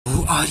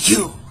are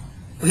you?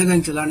 We're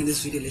going to learn in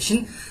this video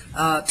lesson.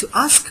 To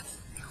ask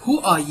who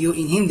are you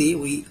in Hindi,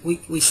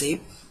 we say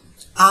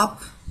आप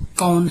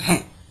कौन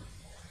हैं?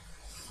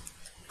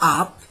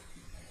 आप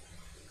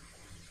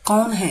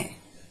कौन हैं?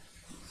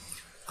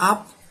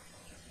 आप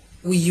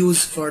we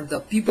use for the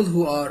people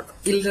who are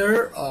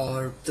elder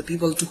or the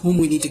people to whom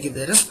we need to give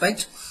the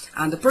respect,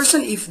 and the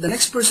person, if the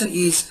next person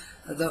is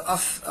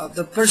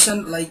the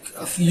person like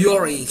of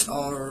your age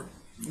or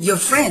your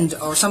friend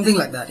or something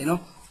like that,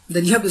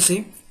 then you have to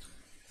say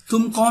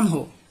तुम कौन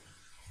हो?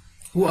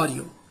 Who are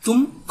you?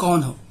 तुम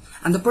कौन हो?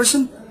 And the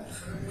person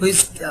who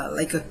is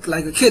like a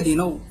kid,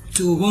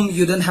 to whom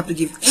you don't have to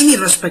give any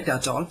respect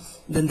at all,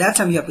 then that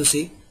time you have to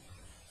say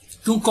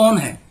तू कौन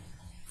है?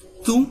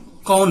 तू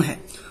कौन है?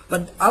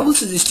 But I will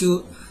suggest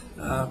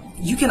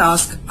you can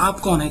ask आप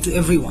कौन है to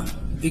everyone,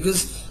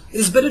 because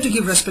it's better to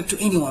give respect to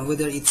anyone,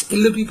 whether it's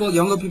elder people,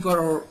 younger people,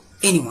 or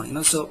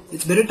anyone. So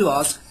it's better to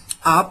ask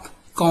आप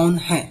कौन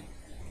है?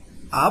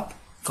 आप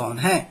कौन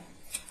है?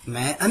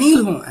 मैं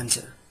अनिल हूँ.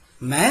 Answer.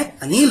 मैं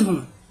अनिल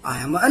हूँ. I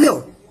am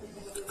Anil.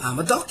 I am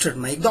a doctor.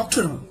 मैं एक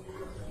डॉक्टर हूँ.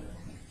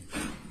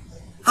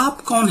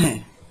 आप कौन है?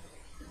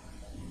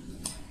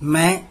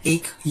 मैं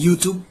एक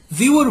YouTube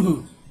viewer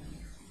हूँ.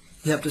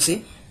 You have to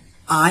say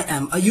I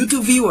am a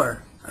YouTube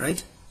viewer.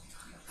 Right?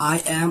 I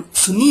am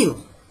Sunil.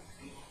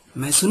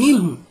 मैं सुनील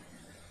हूँ.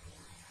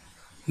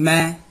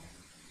 मैं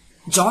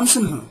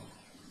जॉनसन हूँ.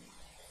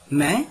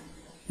 मैं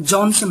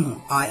जॉनसन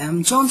हूँ. I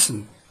am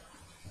Johnson.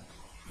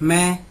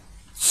 मैं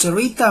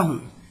सरिता हूँ.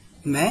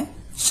 मैं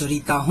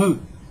सरिता हूँ.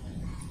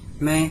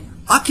 मैं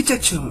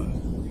आर्किटेक्चर हूँ.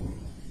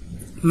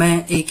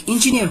 मैं एक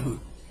इंजीनियर हूँ.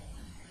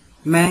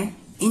 मैं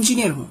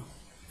इंजीनियर हूँ.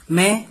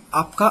 मैं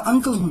आपका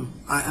अंकल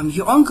हूँ. I am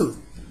your uncle.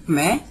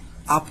 मैं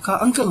आपका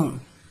अंकल हूँ.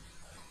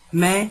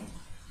 मैं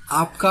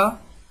आपका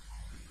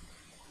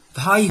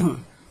भाई हूँ.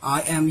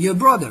 I am your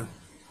brother.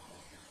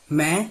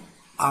 मैं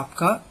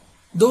आपका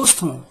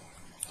दोस्त हूँ.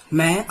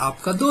 मैं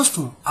आपका दोस्त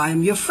हूँ. I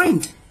am your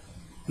friend.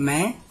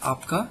 मैं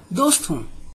आपका दोस्त हूँ.